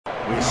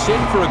We're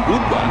set for a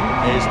good one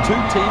as two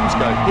teams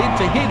go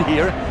head-to-head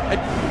here at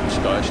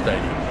Sky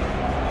Stadium.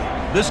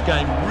 This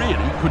game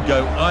really could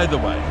go either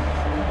way.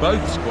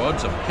 Both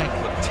squads are packed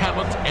with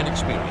talent and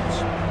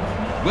experience.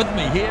 With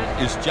me here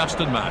is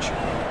Justin Marshall.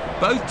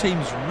 Both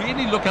teams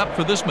really look up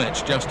for this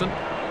match, Justin.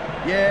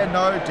 Yeah,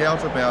 no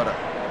doubt about it.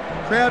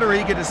 Crowd are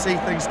eager to see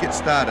things get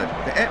started.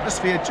 The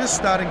atmosphere just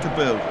starting to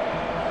build.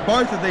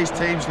 Both of these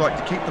teams like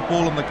to keep the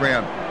ball on the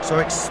ground, so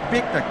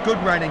expect a good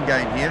running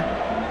game here.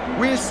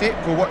 We're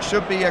set for what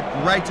should be a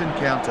great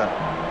encounter.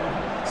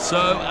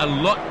 So, a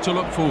lot to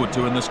look forward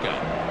to in this game.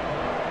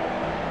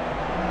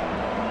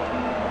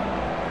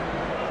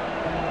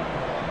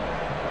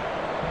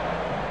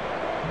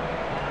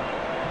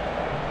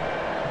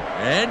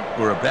 And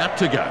we're about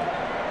to go.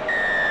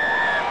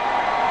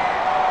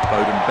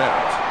 Bowden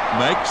Barrett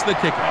makes the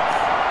kickoff.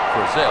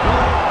 Frizzell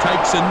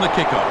takes in the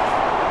kickoff.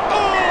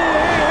 Oh, he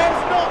has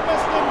not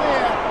missed him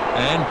there.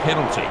 And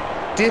penalty.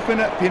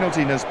 Definite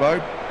penalty,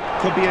 Nisbo.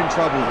 Could be in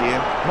trouble here.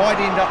 Might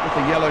end up with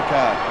a yellow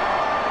card.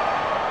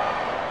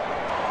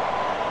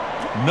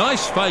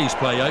 Nice phase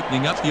play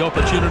opening up the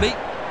opportunity.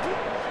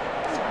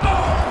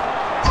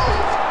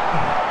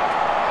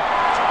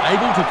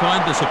 Able to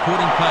find the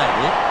supporting player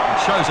there. It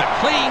shows a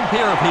clean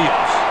pair of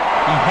heels.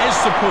 He has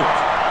support.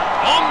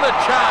 On the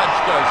charge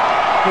goes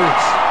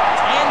Bruce.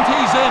 And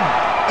he's in.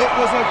 It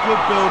was a good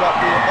build-up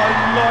there. I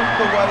like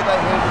the way they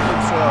handled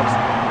themselves.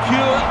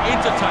 Pure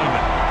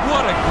entertainment.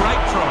 What a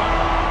great try.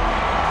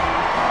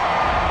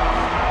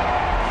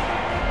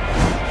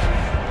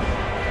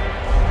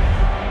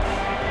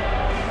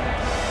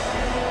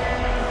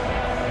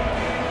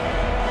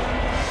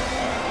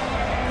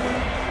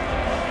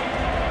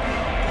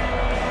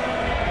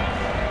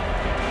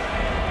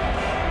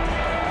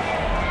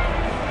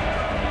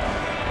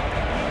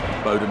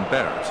 Bowden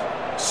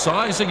Barrett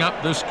sizing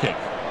up this kick.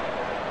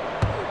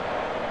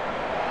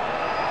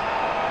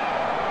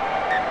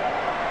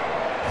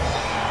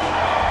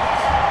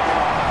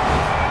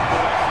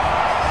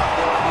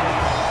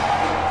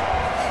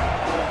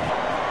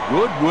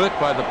 Good work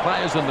by the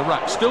players in the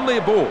ruck. Still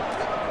their ball.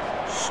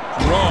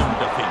 Strong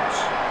defence.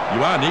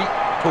 Ioane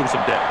pulls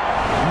him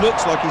down.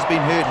 Looks like he's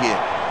been hurt here.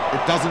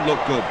 It doesn't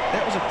look good.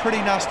 That was a pretty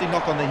nasty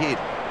knock on the head.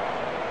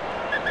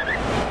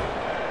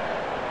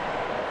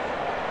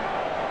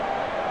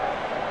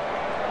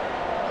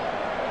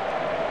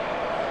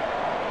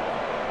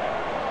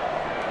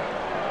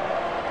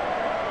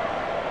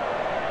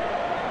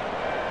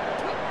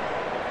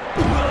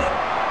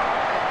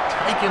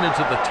 Taken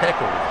into the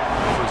tackle,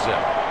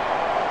 Frizzell.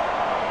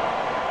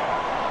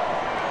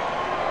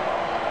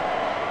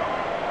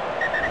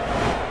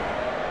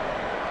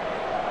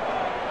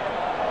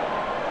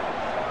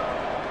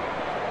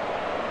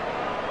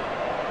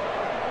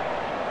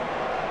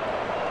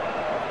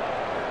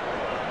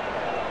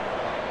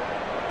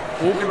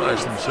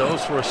 Organise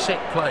themselves for a set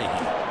play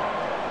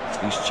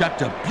here. He's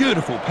chucked a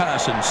beautiful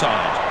pass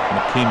inside.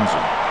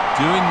 McKenzie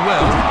doing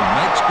well and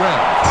makes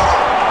ground.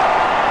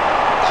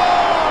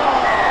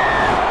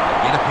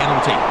 Get a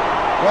penalty.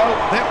 Well,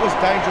 that was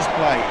dangerous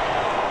play.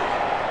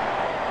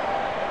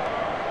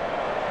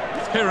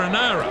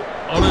 Perenara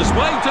on his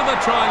way to the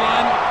try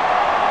line.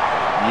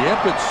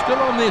 Yep, it's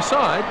still on their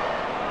side.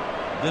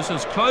 This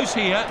is close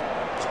here.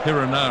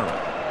 Perenara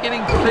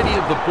getting plenty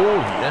of the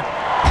ball here.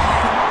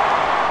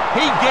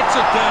 He gets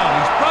it down.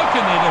 He's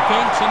broken their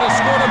defence and has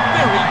scored a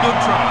very good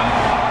try.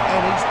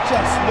 And he's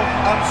just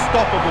looked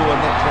unstoppable in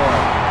that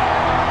try.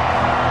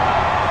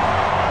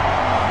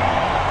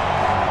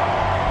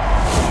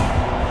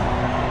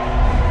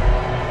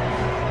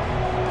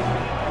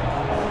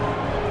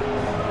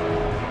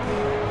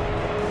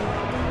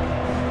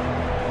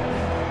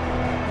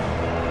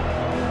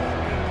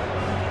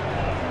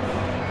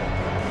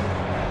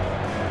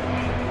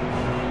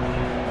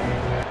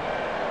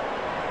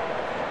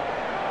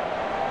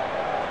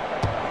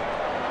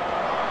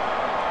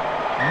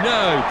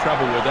 No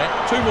trouble with that.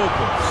 2 more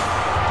points.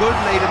 Good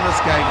lead in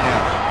this game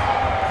now.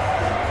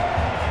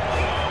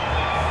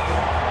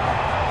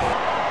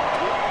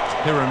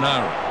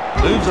 Perenara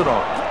moves it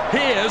on.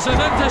 Here's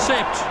an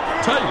intercept.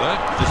 Taylor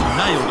just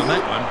nailed in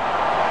that one.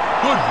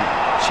 Goodwin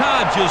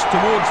charges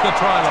towards the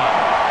try line.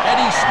 And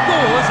he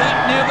scores out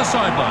near the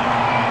sideline.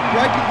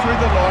 Breaking through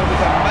the line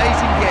with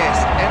amazing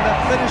gas, and the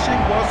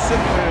finishing was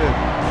superb.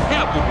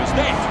 How good was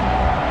that?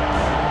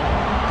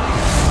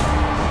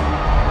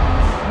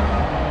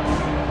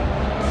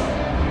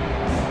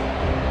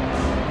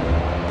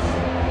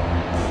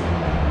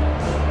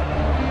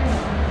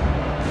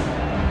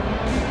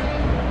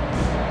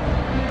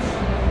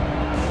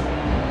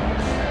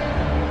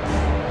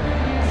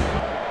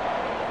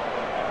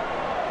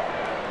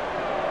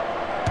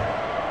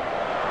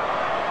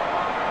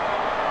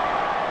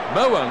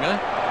 Moanga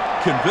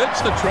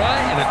converts the try,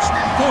 and it's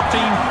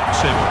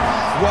 14-7.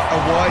 What a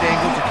wide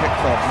angle to kick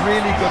from.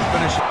 Really good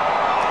finish.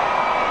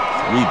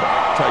 Reba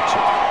takes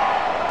it.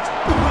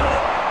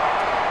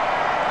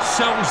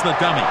 Sells the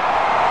dummy.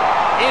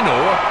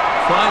 Enor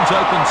finds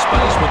open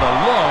space with a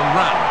long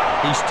run.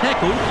 He's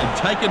tackled and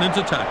taken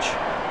into touch.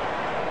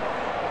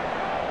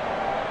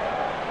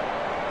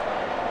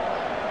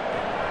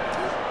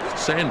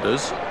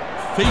 Sanders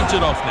feeds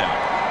it off now.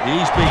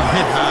 He's been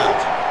hit hard.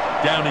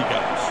 Down he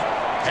goes.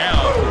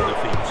 Powerful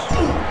defence.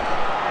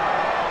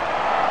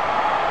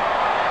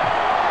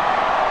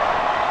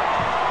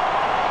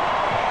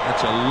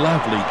 That's a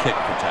lovely kick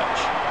for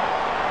touch.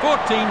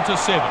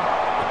 14-7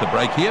 at the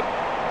break here.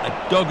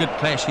 A dogged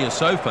clash here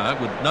so far,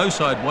 with no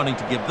side wanting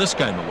to give this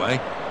game away.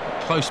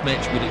 A close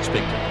match we'd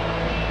expected.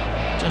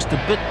 Just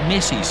a bit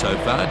messy so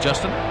far,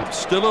 Justin.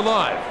 Still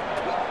alive.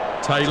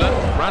 Taylor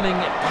running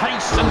at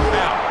pace and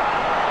power.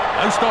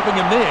 No stopping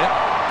him there.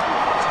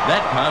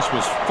 That pass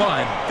was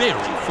fired very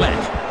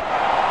flat.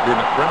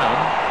 Bennett Brown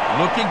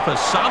looking for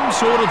some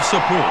sort of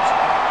support.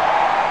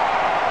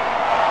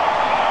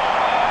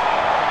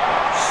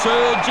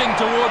 Surging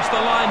towards the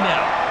line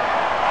now.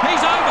 He's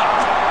over.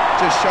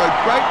 Just showed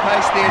great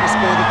pace there to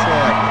score the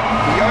try.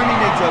 He only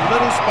needs a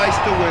little space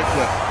to work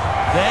with.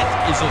 That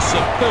is a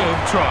superb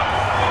try.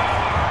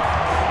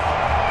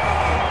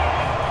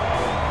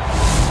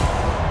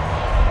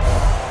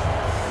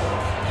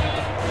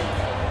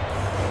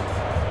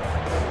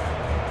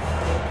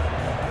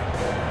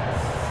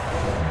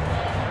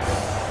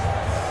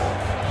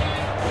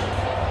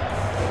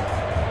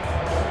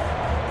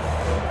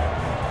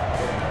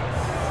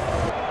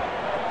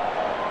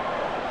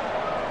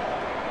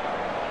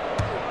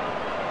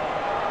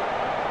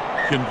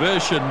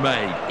 Conversion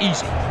made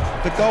easy.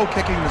 The goal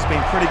kicking has been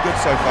pretty good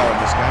so far in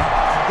this game.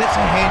 That's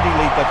a handy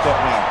lead they've got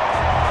now.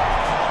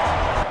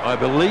 I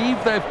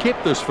believe they've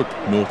kept this for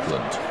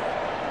Northland.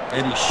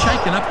 And he's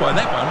shaken up by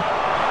that one.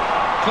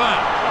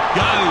 Clark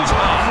goes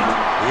hard.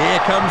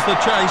 Here comes the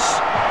chase.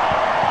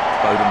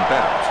 Bowden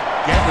Barrett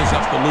gathers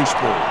up the loose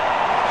ball.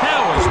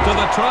 Powers to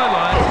the try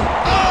line.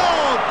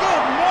 Oh,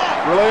 good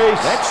mark!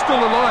 Release. That's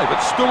still alive.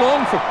 It's still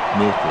on for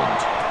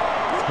Northland.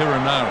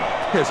 Hiranara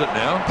has it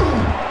now.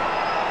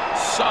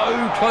 So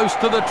close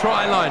to the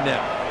try line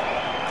now.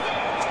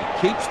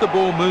 He keeps the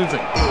ball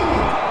moving.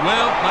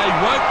 Well, they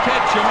won't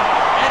catch him,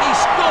 and he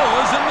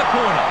scores in the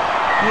corner.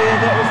 Yeah,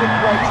 that was a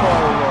great try,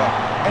 all right.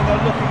 And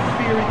they're looking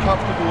very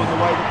comfortable in the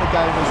way that the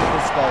game is at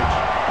this stage.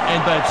 And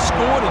they've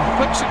scored in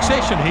quick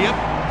succession here.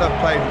 They've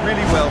played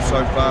really well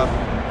so far.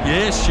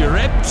 Yes, you're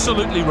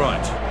absolutely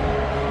right.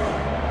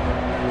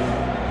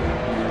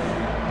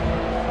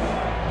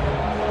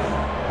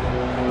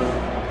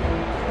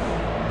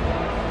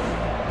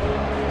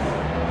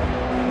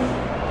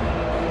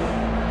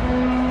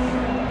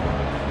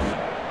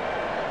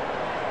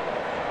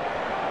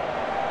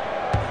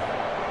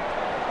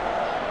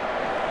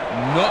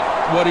 Not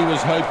what he was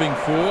hoping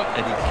for,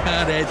 and he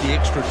can't add the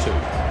extra two.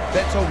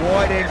 That's a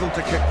wide angle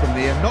to kick from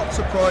there. Not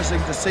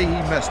surprising to see he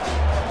missed.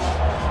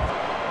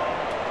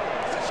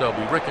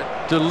 Selby Rickett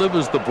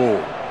delivers the ball.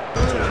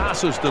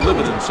 Pass is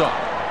delivered inside.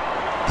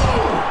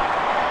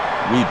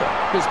 Weber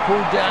is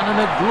pulled down in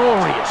a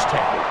glorious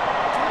tackle.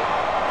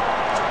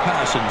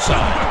 Pass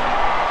inside.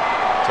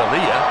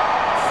 Talia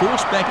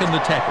forced back in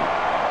the tackle.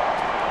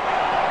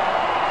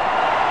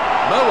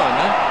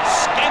 Moana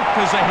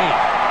scampers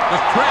ahead. The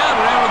crowd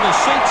are out of their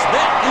seats.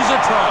 That is a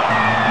try.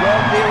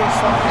 Well, there were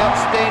some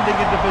outstanding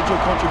individual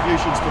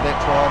contributions to that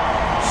try.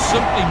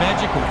 Simply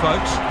magical,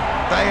 folks.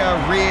 They are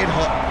red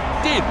hot.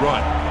 Dead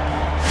right.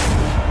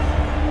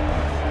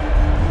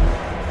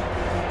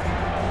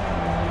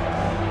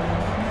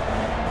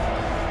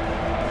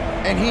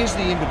 And here's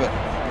the end of it.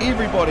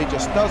 Everybody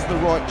just does the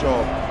right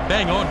job.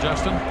 Bang on,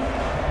 Justin.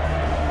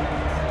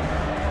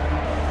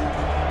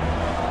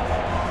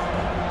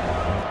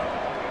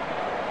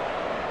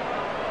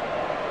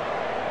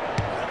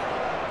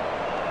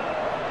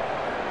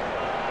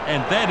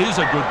 And that is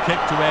a good kick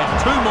to add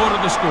two more to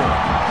the score.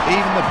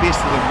 Even the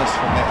best of them missed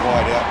from that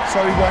wide out,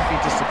 so he won't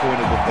be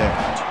disappointed with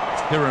that.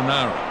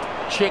 Hiranara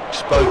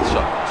checks both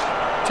sides.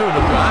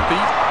 Tuanapapi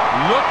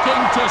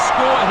looking to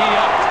score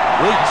here.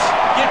 Reese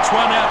gets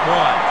one out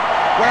wide.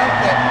 Well,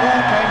 that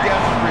all came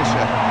down to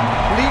pressure.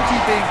 Plenty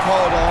being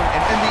piled on,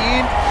 and in the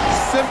end,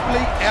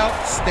 simply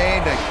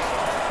outstanding.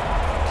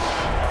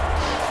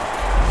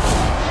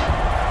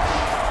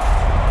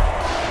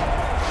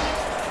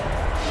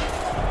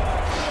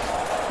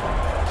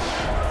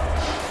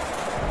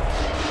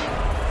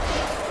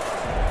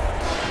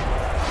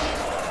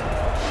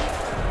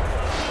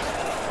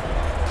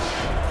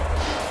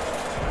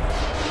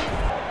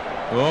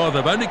 Oh,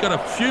 they've only got a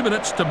few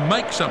minutes to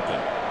make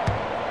something.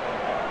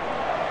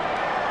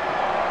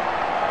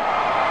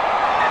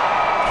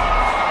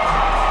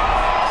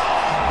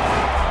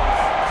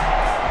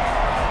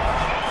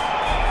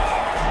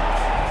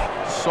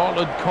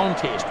 Solid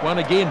contest, won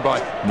again by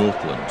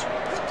Northland.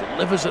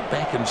 Delivers it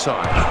back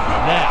inside.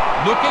 Now,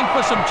 looking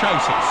for some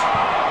chasers.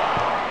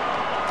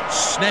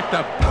 Snapped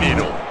up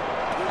middle.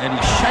 And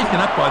he's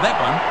shaken up by that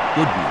one.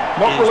 Goodwin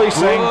Not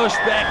releasing. Pushed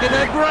back in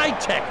a great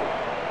tackle.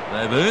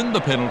 They've earned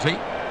the penalty.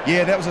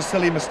 Yeah, that was a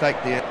silly mistake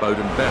there.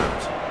 Bowden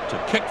Barrett to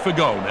kick for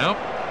goal now.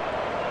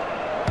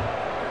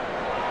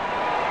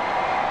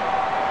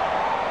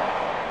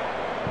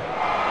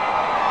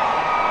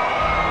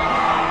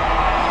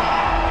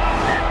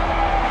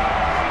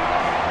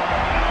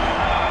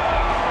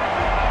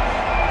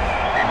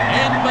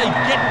 they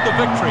get the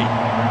victory?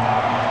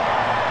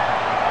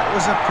 It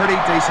was a pretty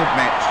decent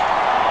match.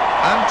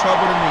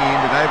 Untroubled in the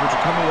end and able to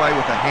come away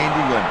with a handy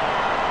win.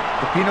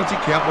 The penalty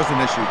count was an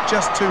issue,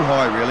 just too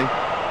high really.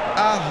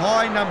 A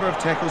high number of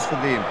tackles for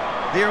them.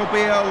 There will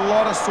be a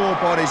lot of sore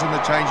bodies in the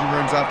changing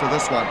rooms after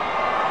this one.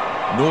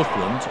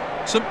 Northland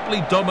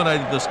simply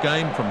dominated this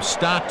game from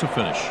start to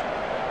finish.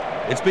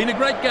 It's been a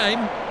great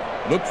game.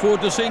 Look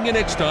forward to seeing you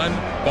next time.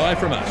 Bye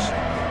from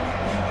us.